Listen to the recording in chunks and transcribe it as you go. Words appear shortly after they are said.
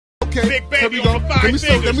Okay. Big Here baby we go. on the five fingers.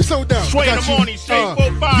 Let me slow down. Sway in the morning, shake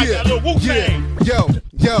 4-5, that little Wu-Tang.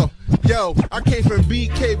 Yo, I came from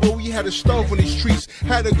BK where we had to starve on these streets.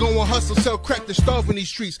 Had to go and hustle, sell crack to starve on these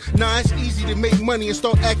streets. Nah, it's easy to make money and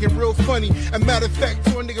start acting real funny. A matter of fact,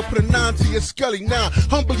 for a nigga put a 9 to your scully. Nah,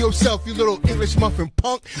 humble yourself, you little English muffin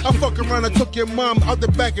punk. I fuck around and took your mom out the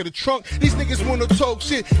back of the trunk. These niggas wanna talk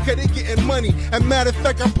shit, cause they getting money. A matter of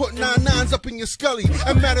fact, I put 9 nines up in your scully.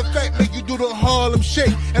 A matter of fact, make you do the Harlem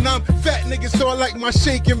Shake. And I'm fat nigga, so I like my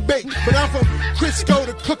shake and bake. But I'm from Crisco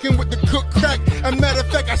to cooking with the cook crack. A matter of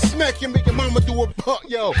fact, I smack and make your mama do a buck.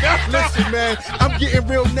 Yo, listen, man, I'm getting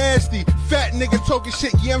real nasty. Fat nigga talking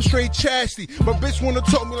shit, yeah, I'm straight chastity. My bitch wanna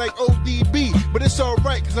talk me like ODB, but it's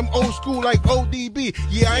alright, cause I'm old school like ODB.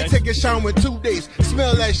 Yeah, I ain't taking a shower in 2 days.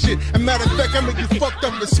 Smell that shit. A matter of fact, I make you fucked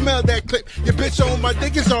up and smell that clip. Your bitch on my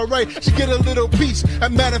dick, it's alright. She get a little piece. A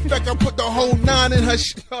matter of fact, I put the whole 9 in her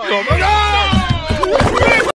shit. Oh,